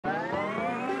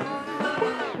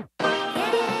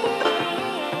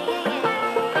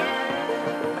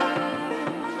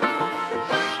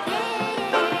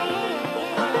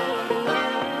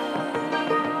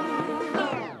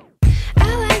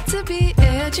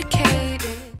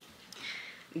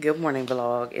Good morning,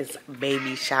 vlog. It's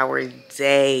baby shower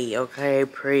day, okay?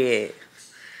 Period.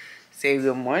 Say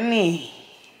good morning.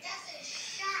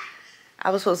 I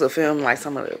was supposed to film like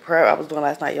some of the prep I was doing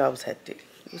last night. Y'all, it was hectic.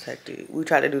 It was hectic. We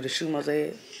tried to do the shoe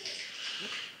mosaic.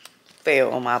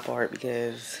 Failed on my part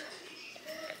because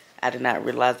I did not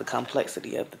realize the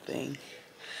complexity of the thing.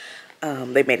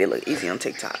 They made it look easy on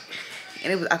TikTok.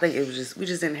 And it was, I think it was just, we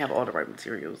just didn't have all the right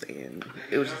materials, and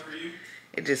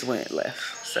it just went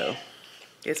left. So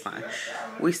it's fine.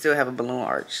 We still have a balloon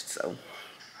arch, so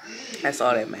that's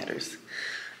all that matters.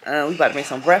 We about to make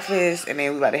some breakfast, and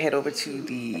then we about to head over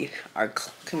to our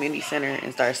community center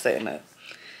and start setting up.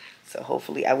 So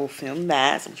hopefully I will film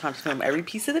that. So I'm trying to film every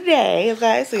piece of the day,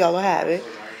 okay? So y'all will have it.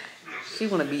 She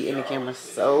want to be in the camera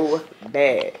so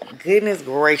bad. Goodness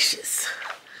gracious.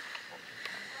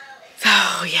 So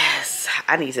yes,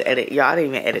 I need to edit. Y'all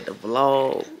didn't even edit the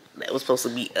vlog. That was supposed to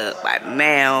be up by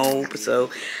now. So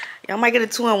y'all might get a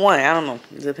 2-in-1. I don't know.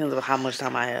 It depends on how much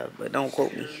time I have, but don't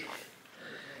quote me.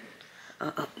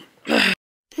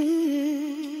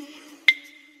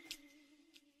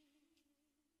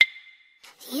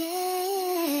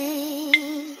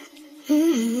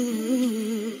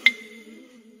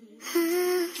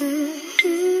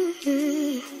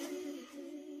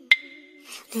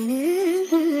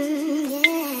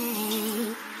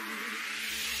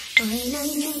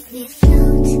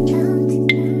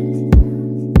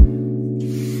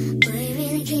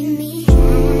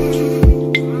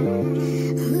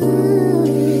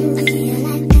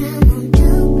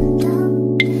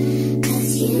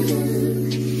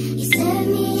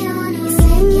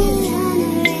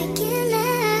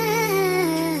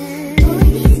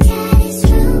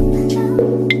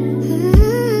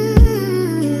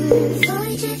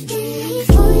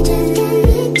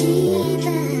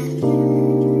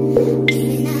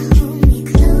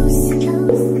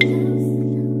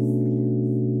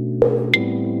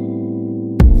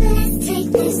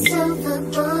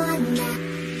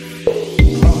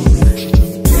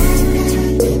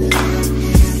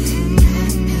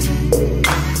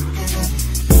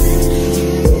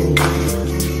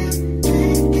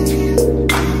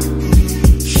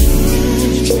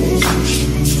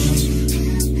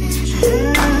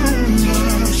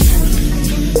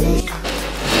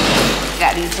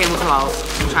 Got these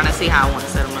tablecloths. I'm trying to see how I want to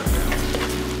set them up.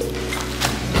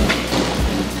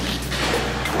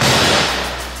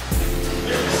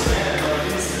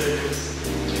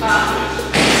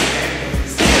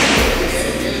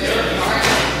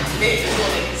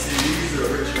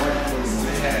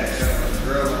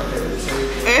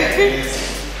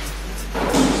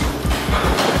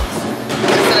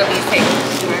 Set up these tables.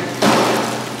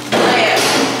 Oh yeah.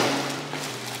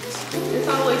 It's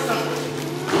always something.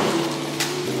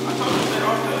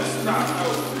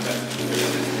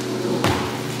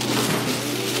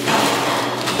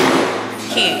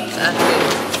 Cute.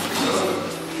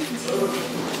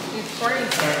 It's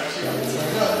crazy.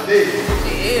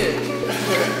 She is.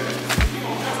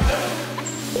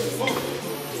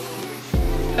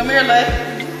 Come here, Lex.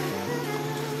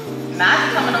 Not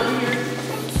coming over here.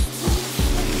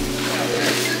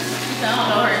 I don't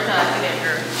know her until I see that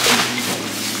girl.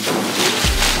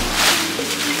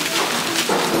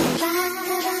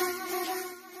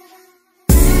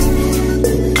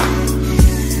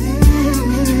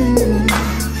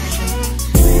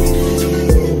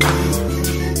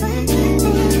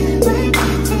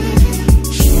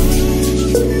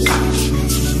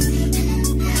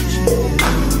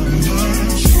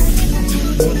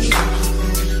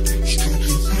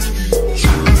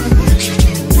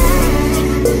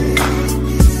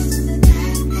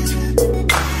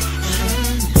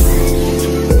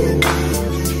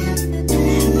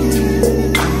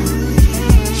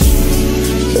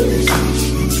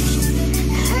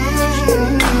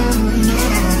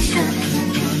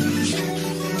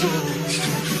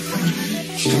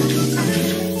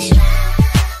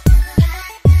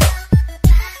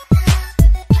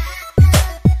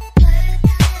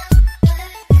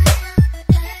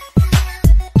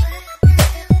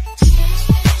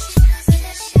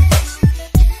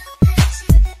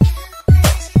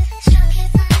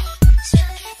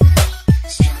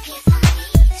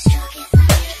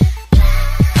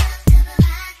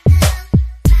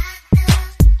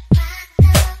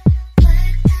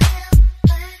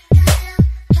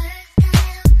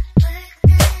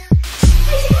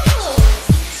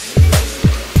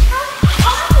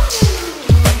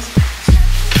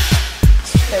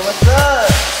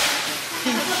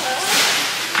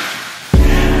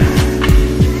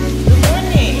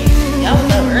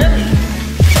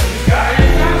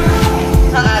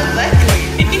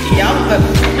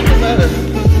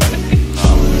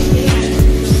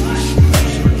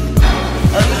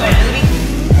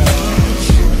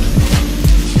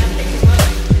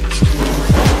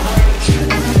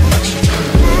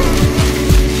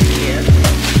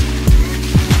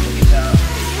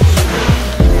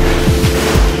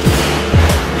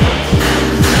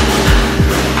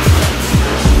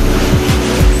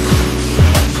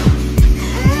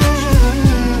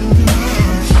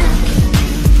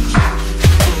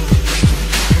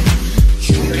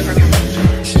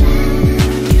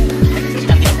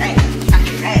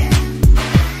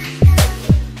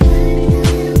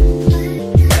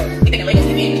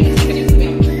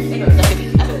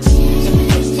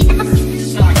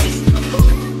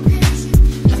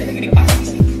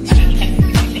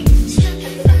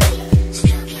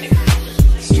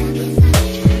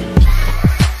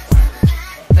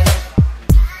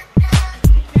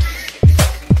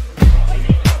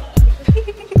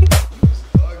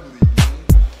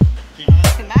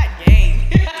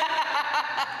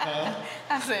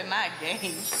 said not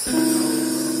games.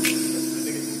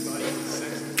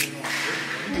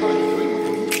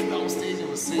 On stage and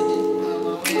was singing. I'm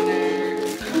a winner.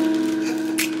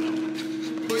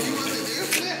 But you wasn't there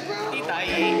for that, bro? He thought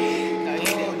he ate it.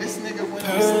 Oh, this nigga went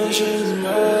on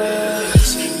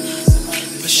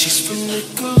stage. But she's from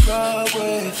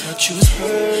Nicaragua. Thought you was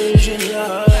Persian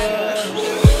love.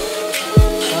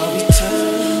 Are we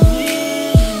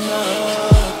turning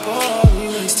up? Or are we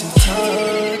wasting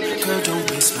time? Girl, don't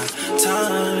waste my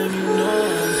time. You know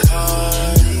I'm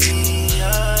party. I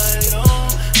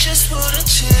don't just wanna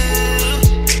chill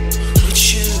with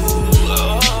you. Oh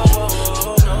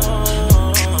no,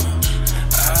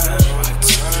 I wanna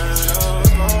turn on.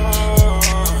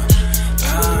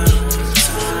 I wanna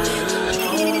turn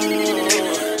on.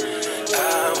 I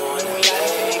wanna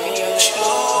let you.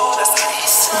 That's how you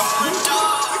someone do.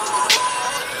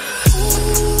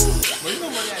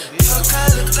 Fuck, I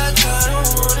look like I don't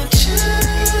wanna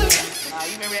chill.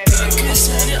 You remember that I video? can't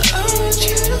send it. I want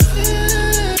you to feel.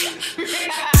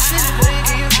 Feel it, baby,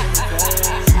 can you feel it,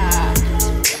 baby?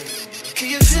 Can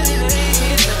you feel it,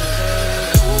 baby?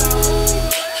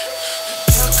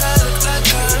 Fuck, I look like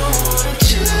I don't wanna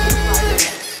chill.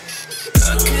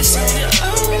 I can't send it. I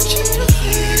want you to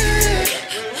feel.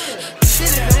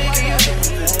 Feel it, baby, can you feel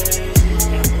it, baby?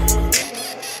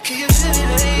 Can you feel it,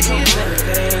 baby? Can you feel it,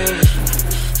 baby?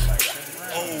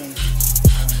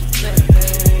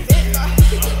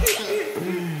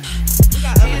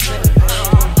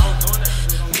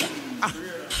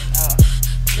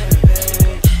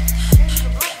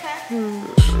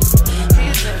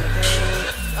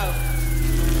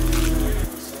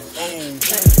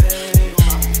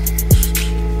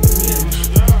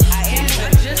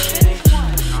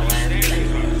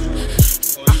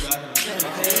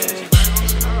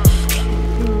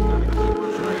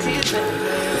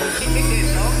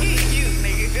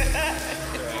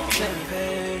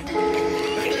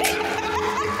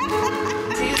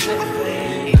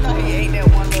 He thought he ate that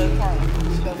one little crumb.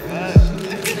 The fuck?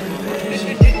 He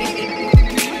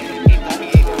thought he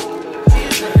ate that one little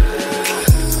crumb.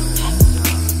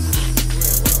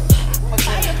 What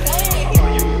kind of play?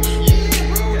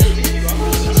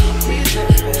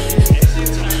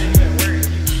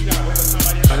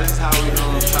 This is how we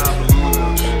gonna tie balloons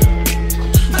out there.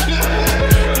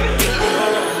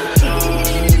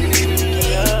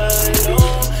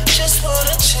 Just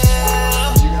wanna chill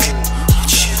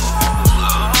with you.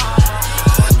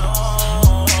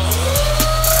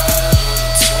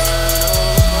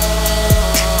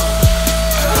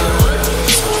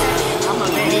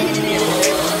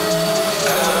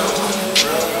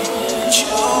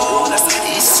 That's how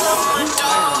you someone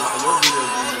do.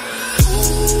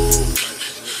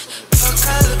 Fuck, I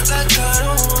look like I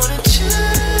don't wanna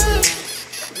chill.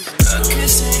 I can't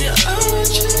send it. I want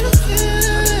you to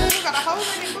feel.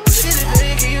 Feel it,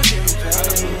 baby, can you feel it,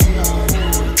 baby?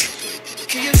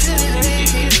 Can you feel it, baby?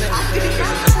 Can you feel it,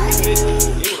 baby?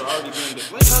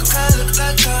 Fuck, I look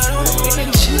like I don't wanna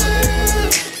chill.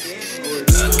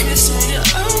 I can't send it.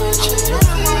 I want you to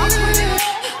feel.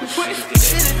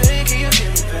 Feel it, baby, can you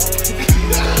feel it, baby?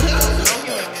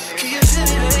 Can you feel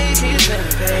it, baby? Can you feel it,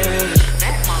 baby?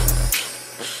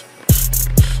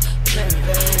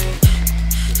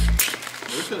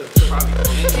 We could have probably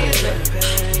Can you feel it,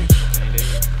 baby?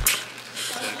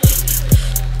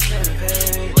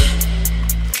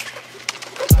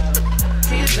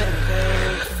 Can you feel it,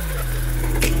 baby?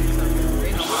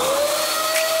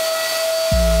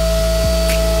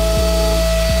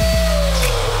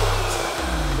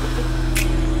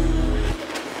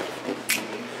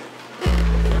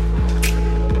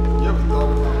 You ever thought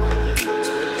about like getting a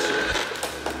Twitch?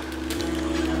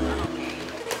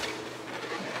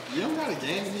 You don't got a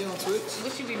game to be on Twitch?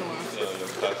 What you be doing?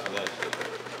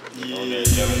 Yeah.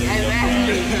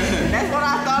 Exactly. That's what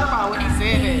I thought about when he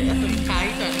said that. That's what he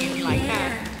started getting me like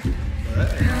that.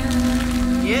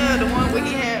 Yeah, the one where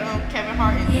he had Kevin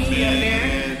Hart and he up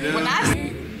there. When I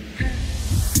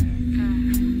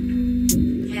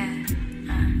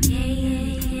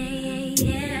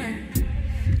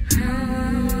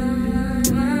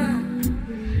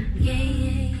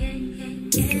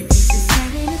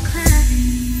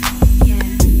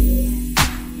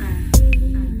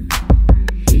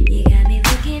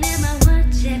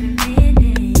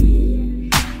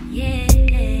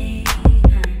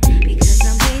Because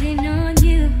I'm waiting on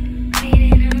you.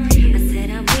 I said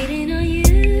I'm waiting on you.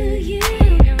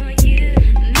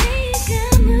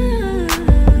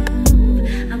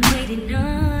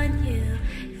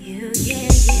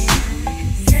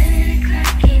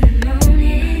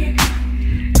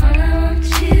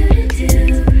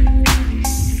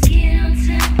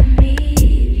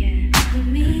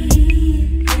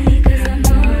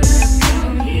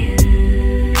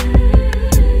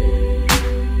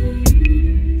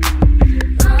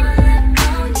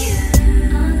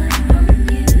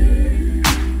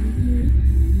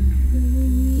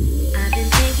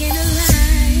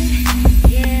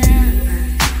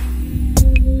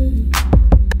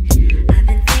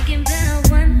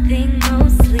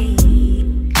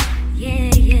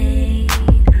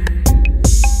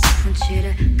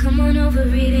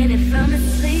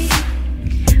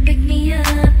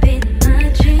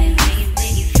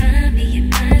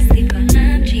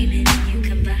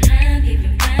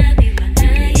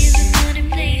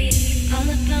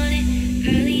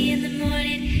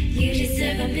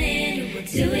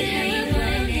 Do it how you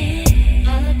want it.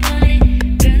 All upon it,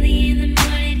 early in the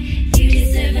morning. You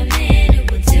deserve a man who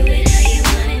will do it how you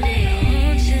want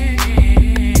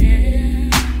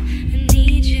it. I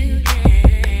need you now.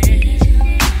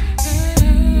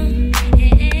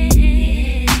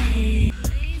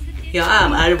 Y'all,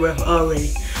 I'm out of breath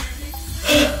already.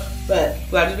 But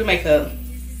well, I do the makeup.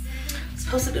 I'm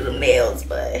supposed to do the nails,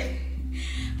 but I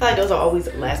feel like those are always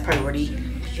the last priority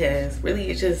because really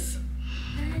it's just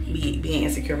being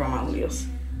insecure about my own nails.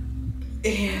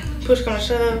 And push gonna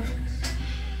shove,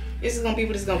 this is gonna be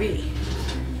what it's gonna be.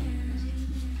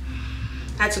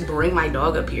 I had to bring my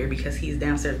dog up here because he's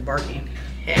downstairs barking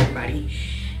at everybody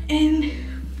and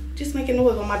just making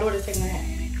noise while my daughter's taking a nap.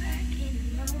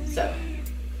 So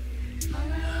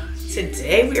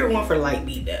today we are going for light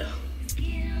beat though.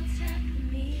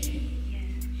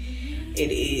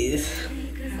 It is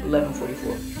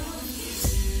 11:44.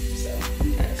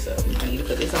 So I need to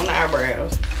put this on the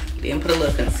eyebrows, then put a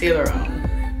little concealer on.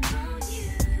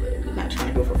 But we're not trying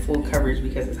to go for full coverage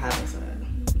because it's hot outside.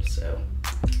 So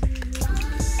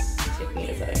take me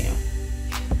as I am.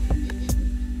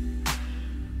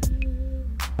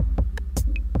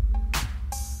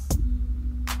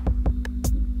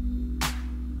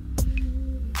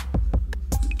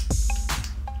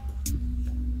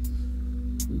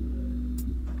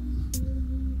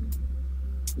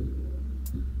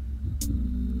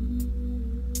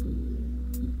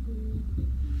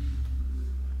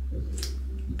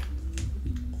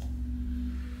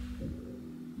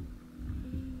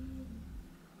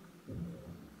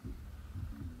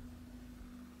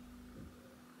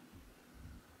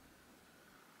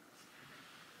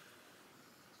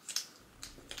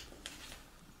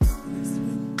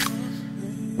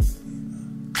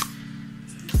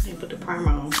 Put the primer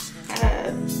on.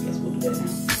 Guess we'll do that now.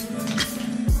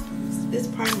 This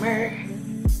primer,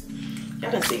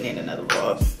 y'all done seen it in another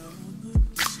vlog.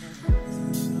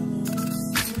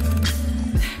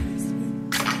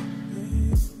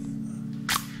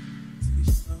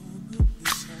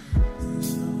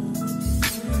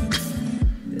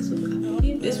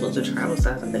 This was the travel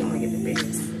size. I think I'm gonna get the bigger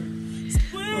one.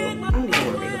 Well, I don't even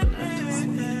worry big enough.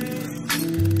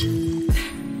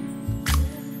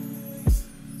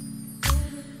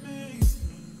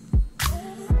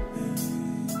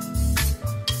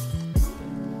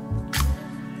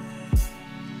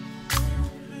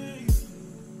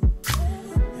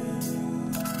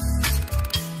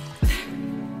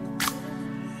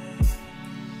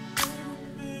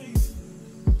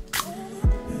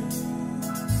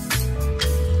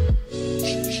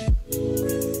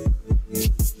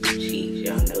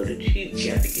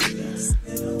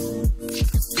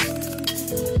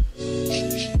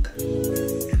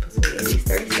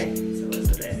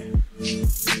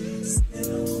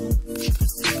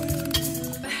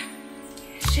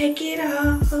 Shake it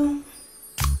off. I'm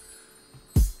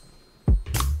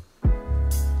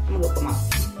gonna go put my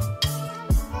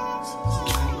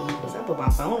I put my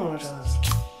phone on the charge.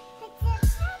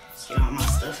 Get all my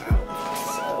stuff out.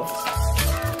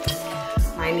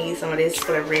 So might need some of this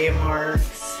for the red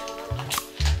marks.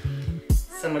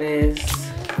 Some of this.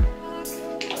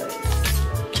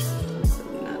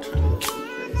 We're not trying to look too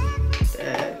crazy.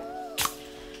 That.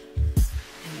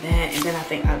 And then I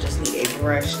think I'll just need a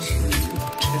brush to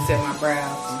conceal my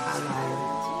brows, some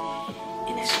highlighter.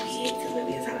 And that should be it, because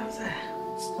baby, it's hot outside.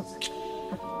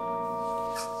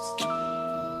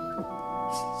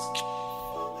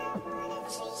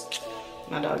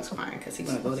 My dog's crying because he's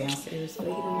gonna go downstairs, but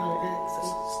he don't know how to act, so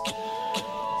he's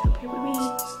up here with me.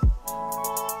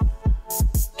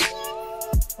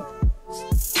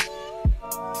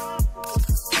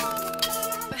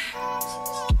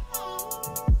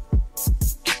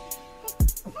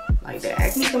 Like the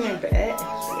acne coming back,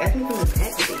 the acne coming back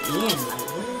at the end.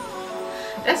 Like,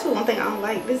 what? That's one thing I don't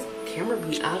like. This camera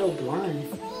be auto blurring.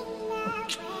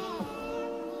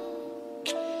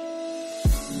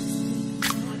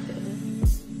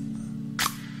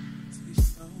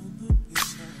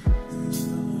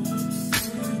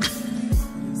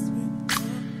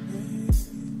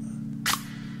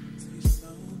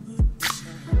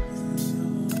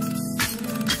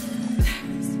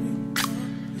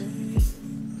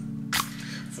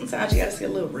 Sometimes you gotta see a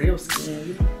little real skin,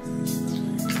 you know.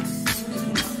 Just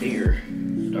want my bigger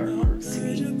dark marks to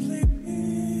me.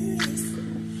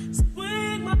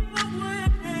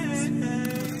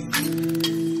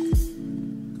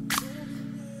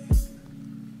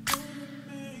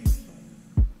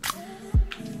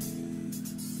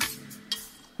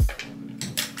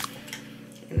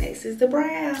 And next is the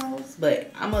brows.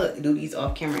 But I'm gonna do these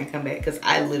off camera and come back because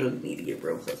I literally need to get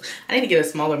real close. I need to get a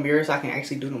smaller mirror so I can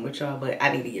actually do them with y'all, but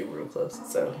I need to get real close.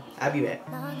 So I'll be back.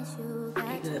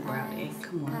 Get good brown egg.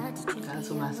 Come on. Got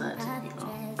to my side.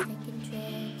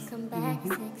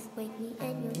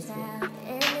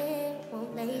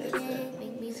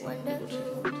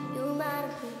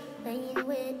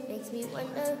 Makes me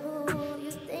wonder who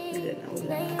you think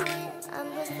playing with. I'm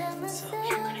just telling myself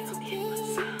to keep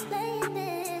playing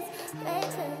this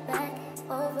record back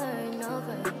over and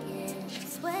over again.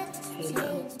 Sweat to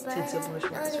change, but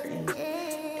not in the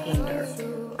end. Don't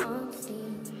you on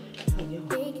scene?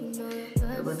 Think you know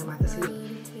you're good, so funny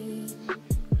to be.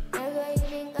 That's why you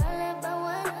think I left by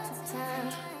one time.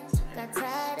 Got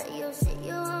tired of your shit,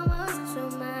 you almost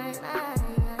your mind.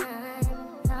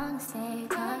 Long stay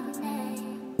calling your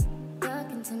name. You'll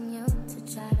continue to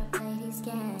try to play these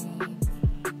games.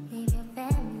 Leave your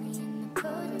family in the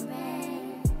cold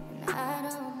rain. And I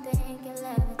don't think you'll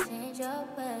ever change your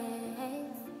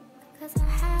ways. Cause our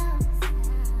house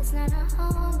is not a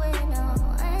home where no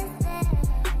one's there.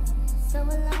 So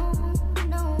alone,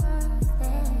 no one's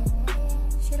there.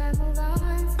 Should I move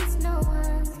on since no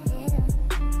one's here?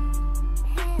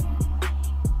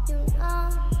 You know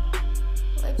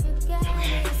what you got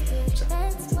is good,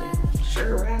 that's why.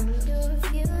 Sure, You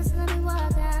refuse to let me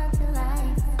walk out the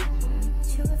light.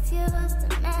 You refuse to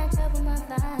match up with my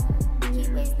vibe. You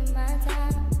keep wasting my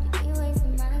time. You keep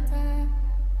wasting my time.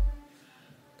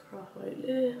 cross like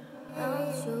this.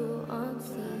 Don't you on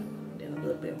scene? Then a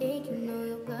little bit more. Think you know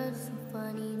you're good, so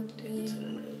funny to be.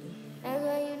 That's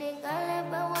why you think I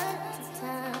left by one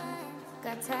time.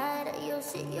 Got tired of your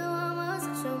shit, you almost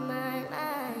lost your mind.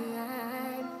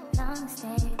 Long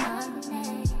stay calling your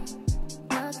name.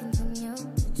 You'll continue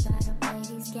to try to play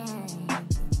these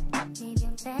games. Leave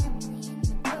your family in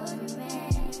the cold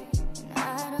rain. And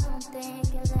I don't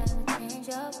think you'll ever change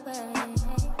your ways.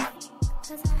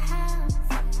 Cause our house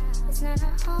is not a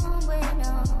home where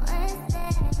no one's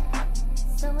there.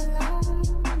 So alone,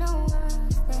 no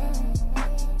one's there.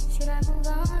 Should I move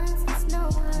on since no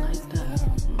one's there?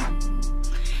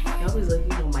 You always like,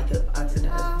 makeup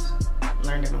oxidizes.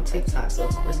 Learned it on TikTok, so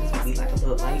of course it's gonna be like a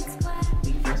little light.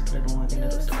 When you first put it on, then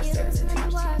it'll start setting into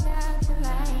your skin.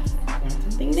 Want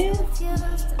something new?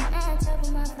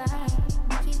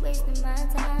 Keep wasting my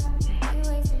time. Keep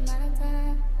wasting my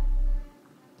time.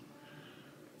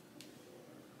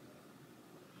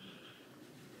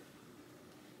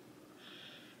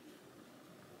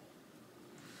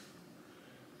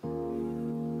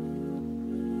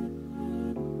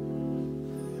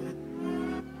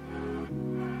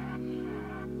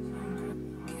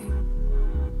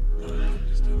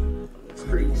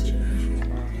 Crazy.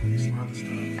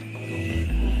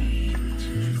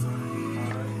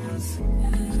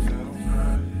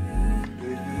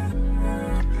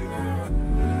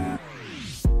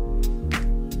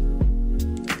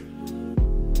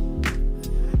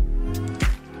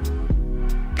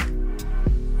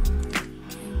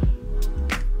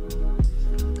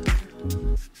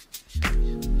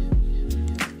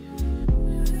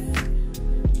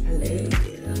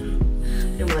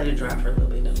 Let it dry for a little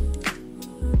bit though.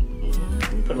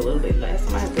 Put a little bit. Last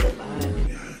time I had to put a lot.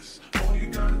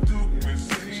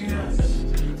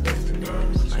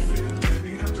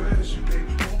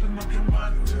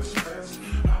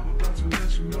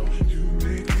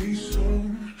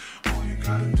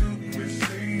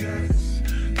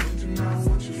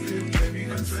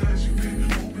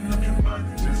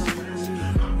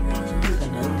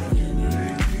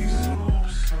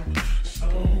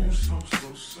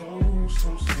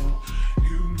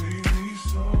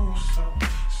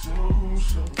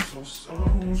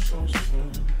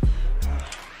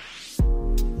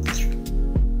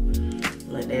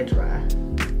 Let that dry,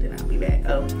 then I'll be back.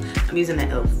 Oh, I'm using the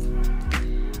e.l.f.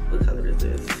 What color is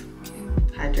this?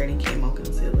 Hydrating Camo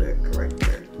Concealer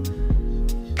Corrector.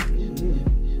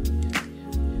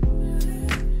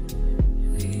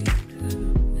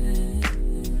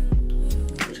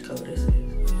 Which color this is?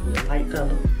 The light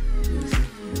color.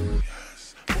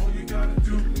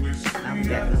 I'll be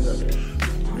back in a little bit.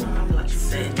 I'm like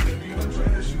set.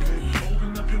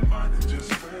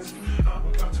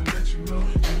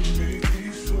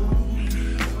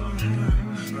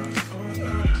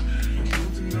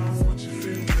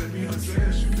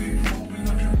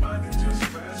 Just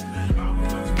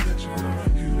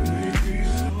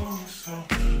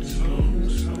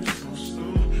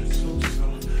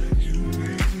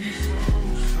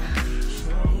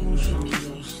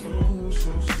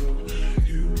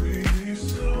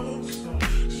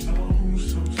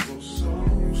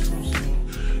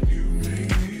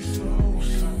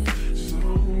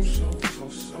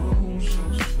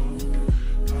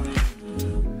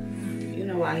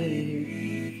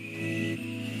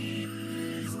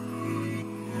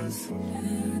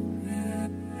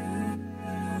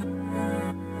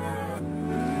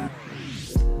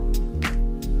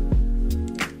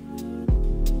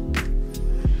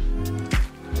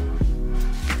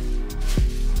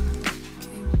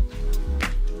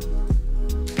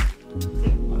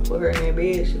in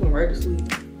bed. She went right to sleep.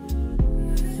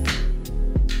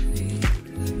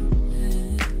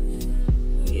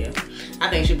 Yeah, I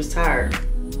think she was tired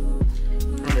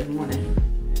from this morning.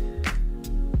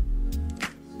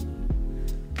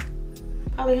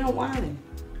 Probably him whining.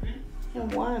 Him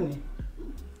whining.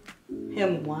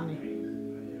 Him whining.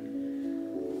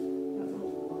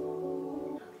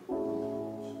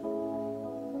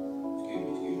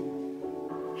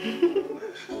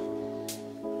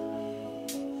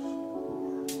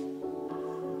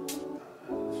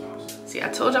 See, I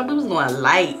told y'all we was going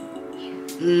light.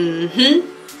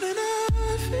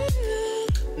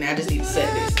 Now I just need to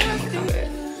set this and I'm gonna come back.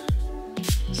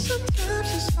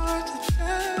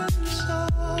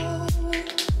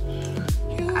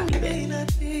 I'll be back.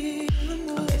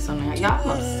 Okay, so now y'all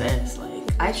I'm obsessed.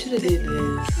 Like, I should have did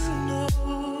this.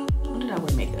 When did I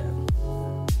wear makeup?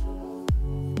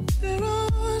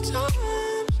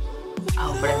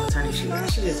 Oh, for that maternity shoot. I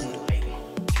should have just went light.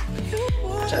 I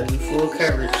tried to do full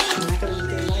coverage. I could have just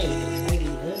did light.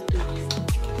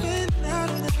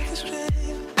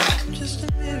 Just a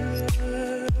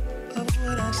mirror of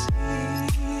what I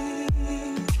see.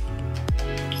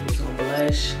 Just gonna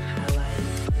blush, highlight.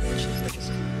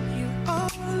 You are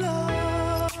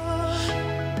love.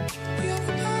 You're a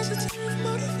positive,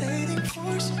 motivating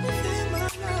force within my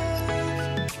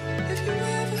life. If you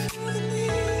ever feel the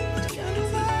need to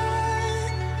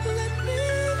unwind, let me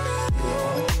know.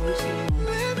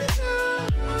 Let me know.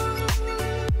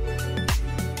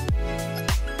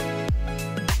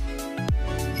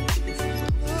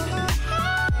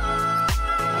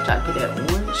 Try to put that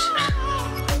orange.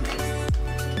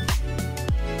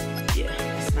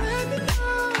 Yeah, it's not.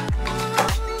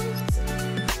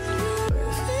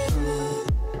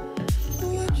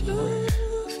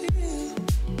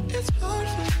 It's hard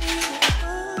for me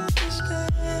to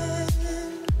understand.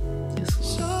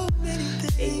 So many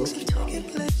things have taken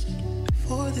place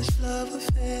before this love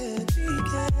affair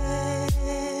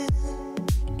began.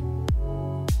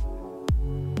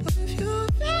 But if you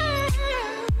feel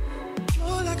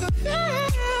more like I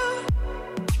feel,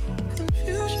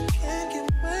 confusion can't give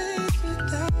way to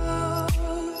doubt.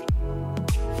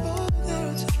 For there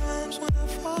are times when I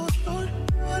fall short of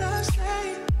what I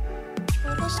say.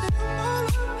 But I say I'm all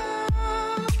about.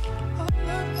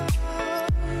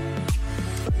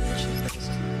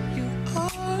 You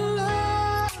are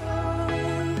love.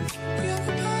 You're a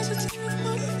positive,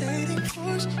 motivating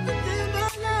force within my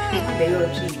life.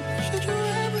 Should you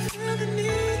ever feel the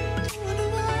need to wonder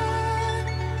why,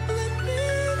 let me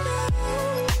know.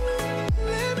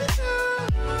 Let me know.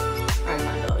 Alright,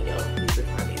 my dog, yo. He's a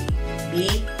crybaby. Be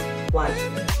white.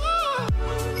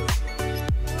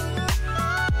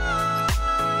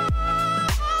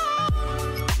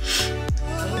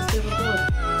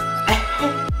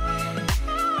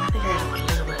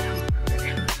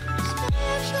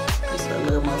 Just a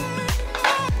little more.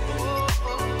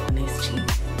 On this cheek.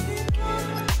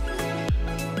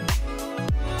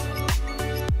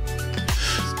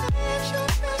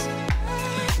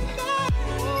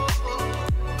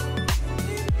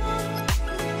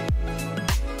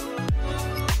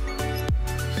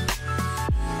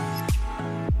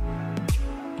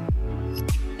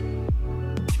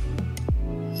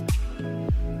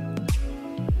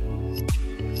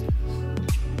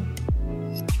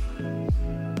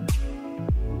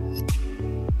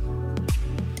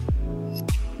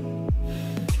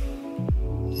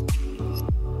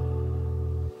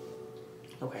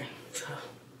 Okay, so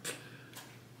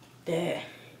that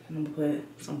I'm gonna put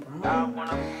some brown. I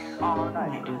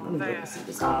might do. Let me look and see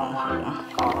what's going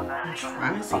on. Hold on. I'm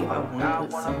trying to see if I want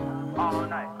to put some.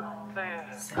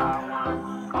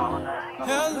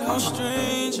 Hello,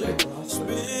 stranger. It's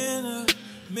been a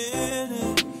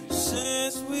minute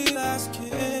since we last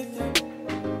kicked it. I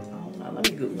don't know. Let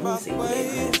me see what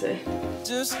they say.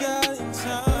 Just got in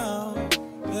town,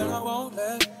 and I won't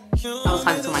let you. I was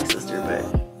talking to my sister, but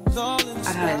I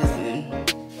kind of just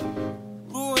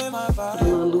put a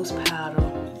little loose powder.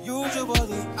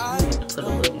 Usually I need to put a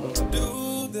little more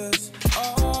do this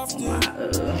often. on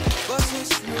my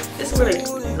it's really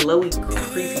glowy,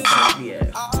 creasy part, yeah.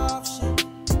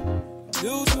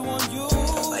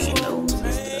 Like your nose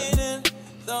and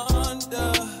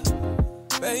stuff.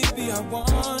 Baby, I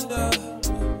wonder,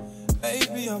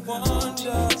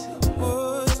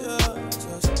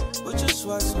 would you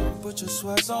just put your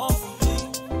sweats on for me?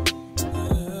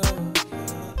 Yeah.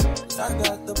 I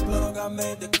got the plug, I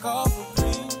made the call for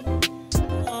me.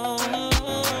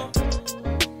 I'm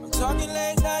talking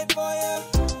late night for ya.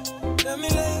 Let me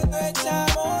lay a great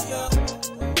time on ya.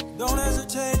 Don't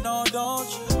hesitate, no, don't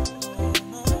you?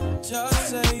 Just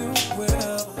say you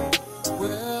will.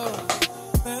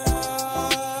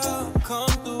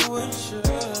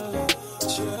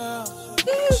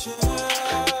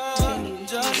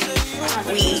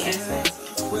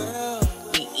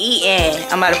 eating.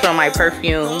 I'm about to put on my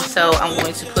perfume. So I'm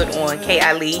going to put on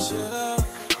K.I.Lee.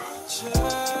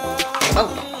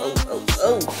 Oh.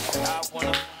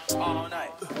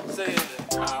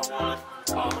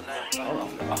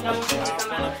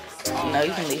 No,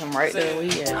 you can leave him right there where he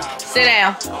is. Sit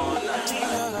down.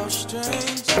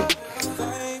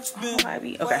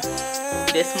 Okay.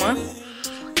 This one.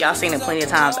 Y'all seen it plenty of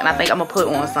times. And I think I'm going to put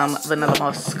on some vanilla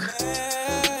musk.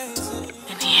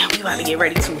 And then we about to get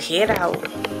ready to head out.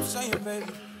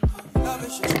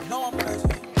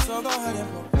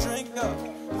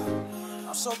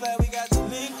 I'm so glad we got to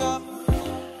link up.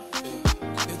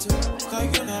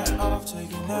 Taking that off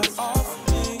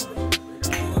me.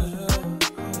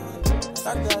 I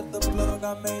got the plug, I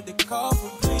made the call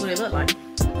for me. What do they look like?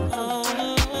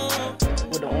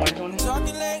 With the orange on it?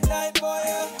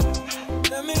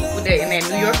 With that, and that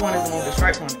New York one is the one with the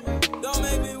stripe on it. Don't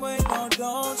make me wait, no,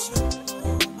 don't you?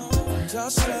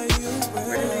 Just say you will.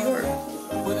 Where New York?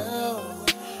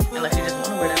 Unless you just want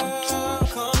to wear that one.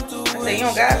 I say you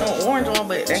don't got no orange on,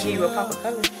 but that give you a pop of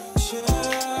color.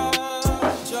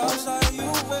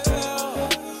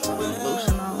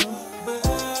 Lotion on.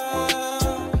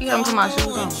 You got them to my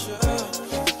shoes on.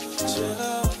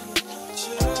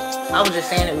 I was just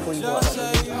saying it before you walked up.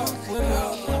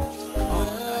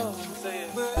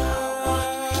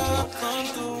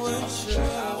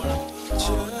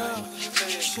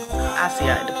 I'll see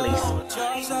you at the police.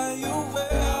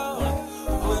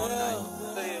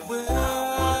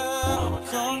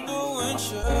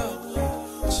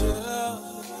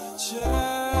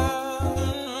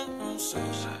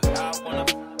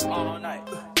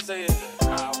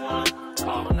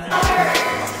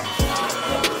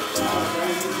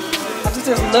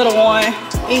 Just a little one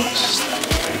each,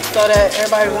 so that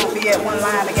everybody won't be at one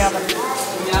line together.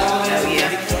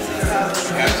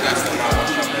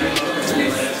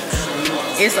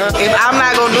 It's if I'm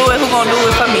not gonna do it, who gonna do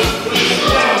it for me?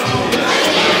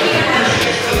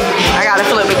 I gotta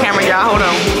flip the camera, y'all. Hold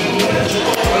on.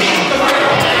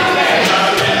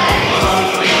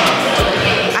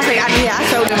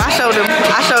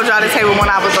 I showed y'all the table when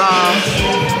I was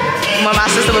when my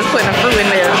sister was putting the fruit in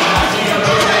there.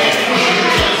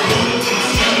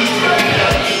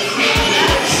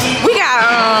 We got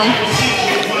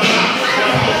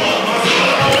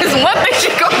there's one thing she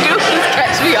gonna do is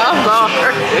catch me off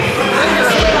guard.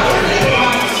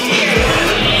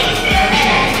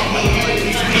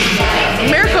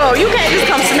 Miracle, you can't just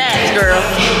come snatch, girl.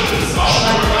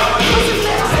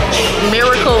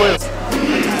 Miracle is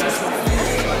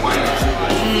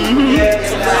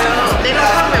they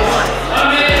don't come at once.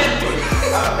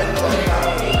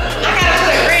 I gotta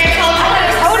put a grand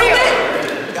total in it.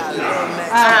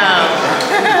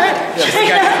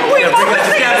 I'm about to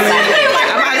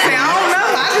say, I don't know.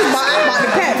 I just bought the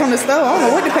pack from the store. I don't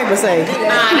know what the paper say.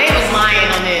 Nah, they was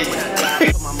lying on this.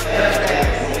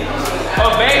 A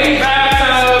baby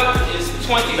bathtub is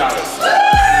 $20.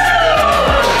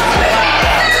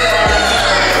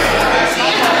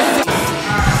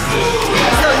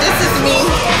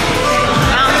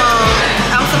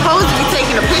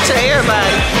 To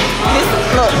everybody.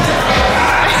 Look.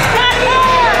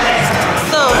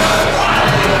 So,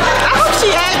 I hope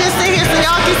she add this in here so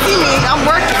y'all can see me. I'm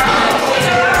working.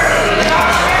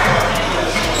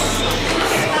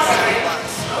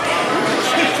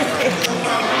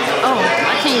 Oh,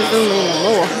 I can't zoom in no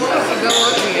more. Go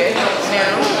up here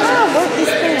now. Oh, work this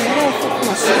thing. I don't fuck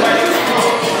myself.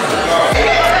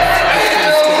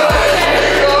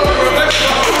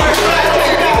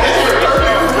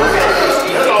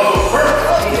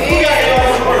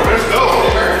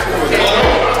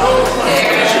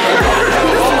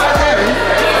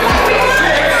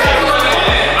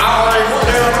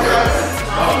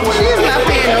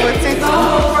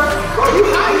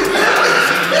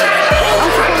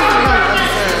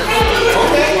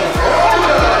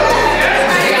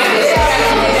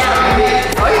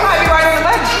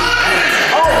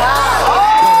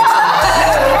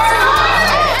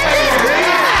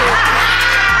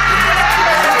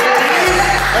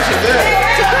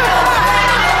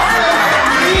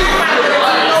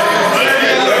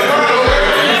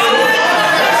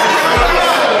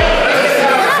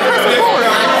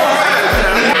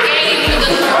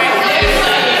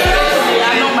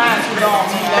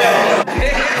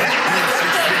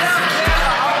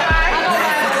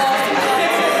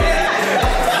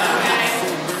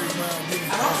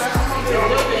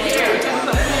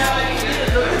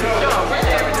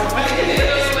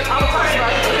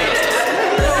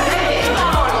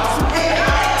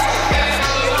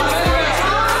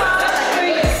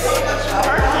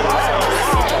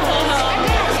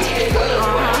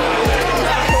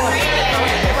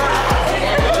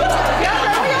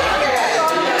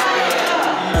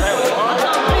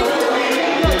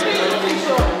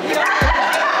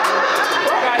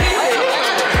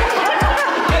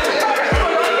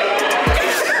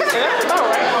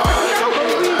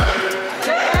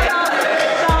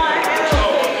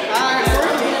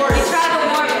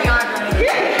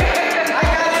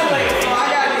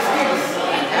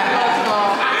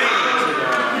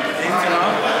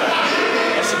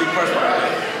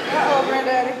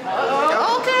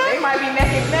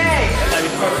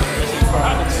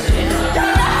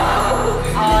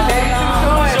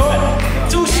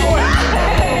 Too short.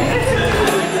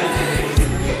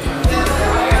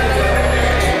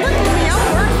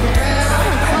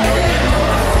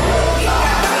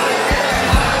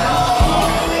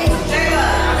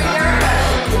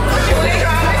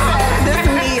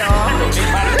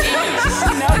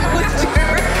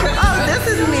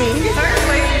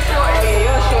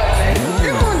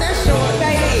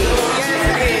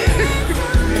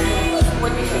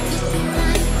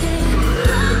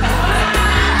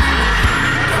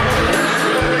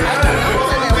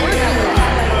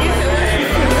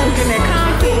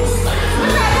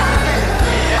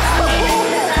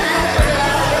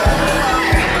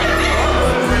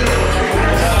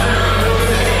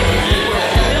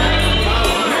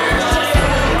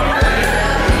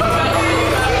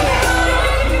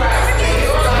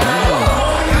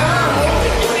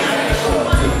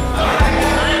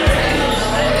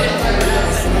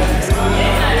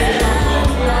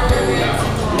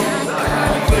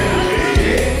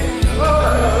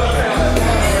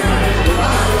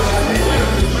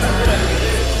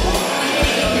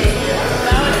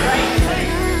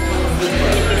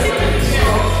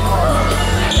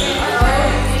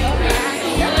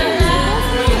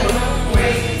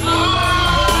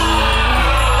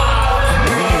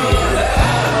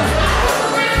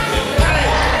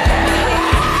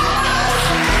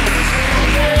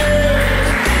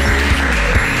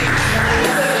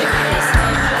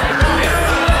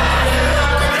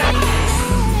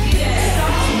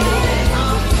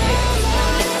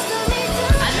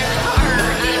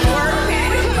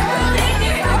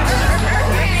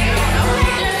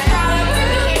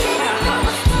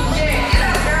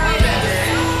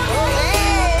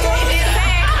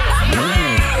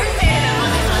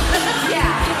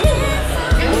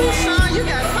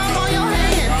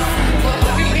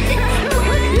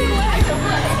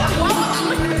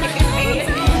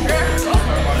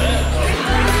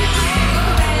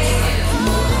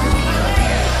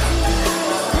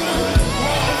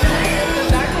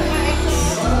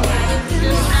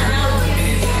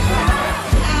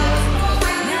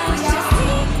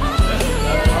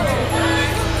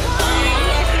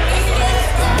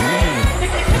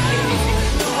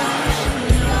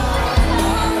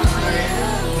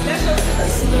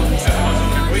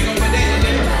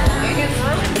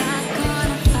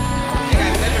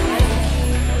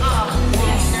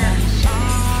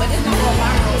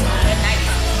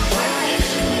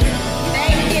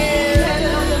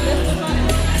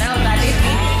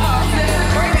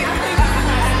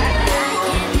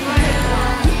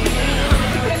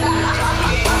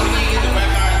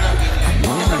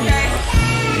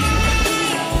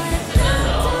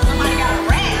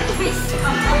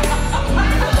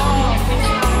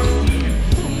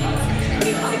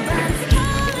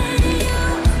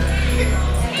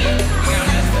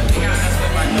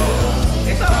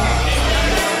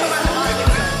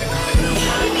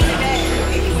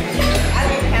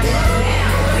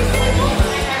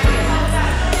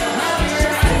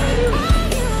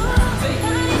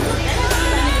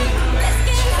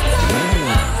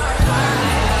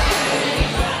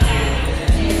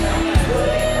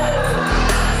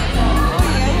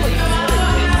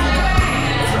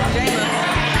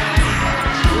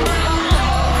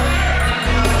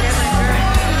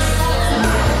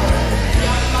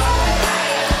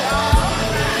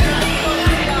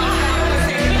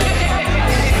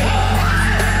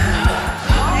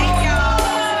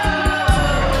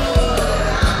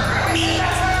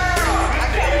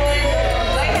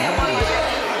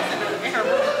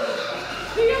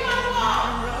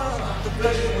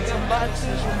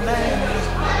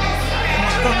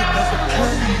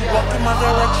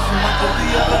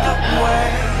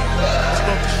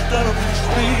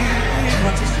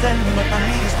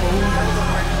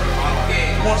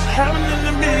 What's happening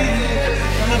to me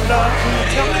in the dark? Can you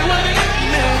tell me what it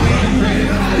means?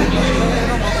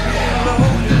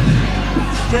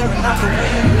 Staring out the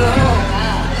window,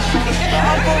 the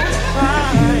starboard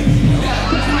side.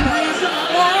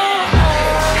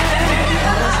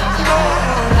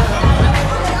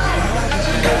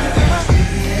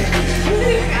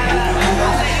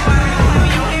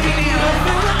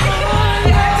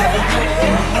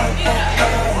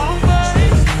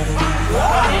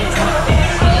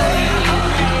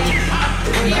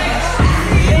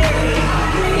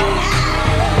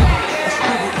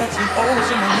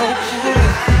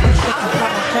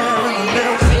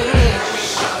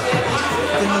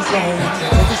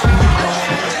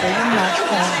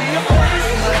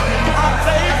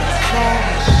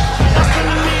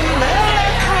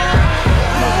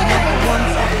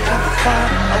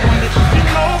 I wanted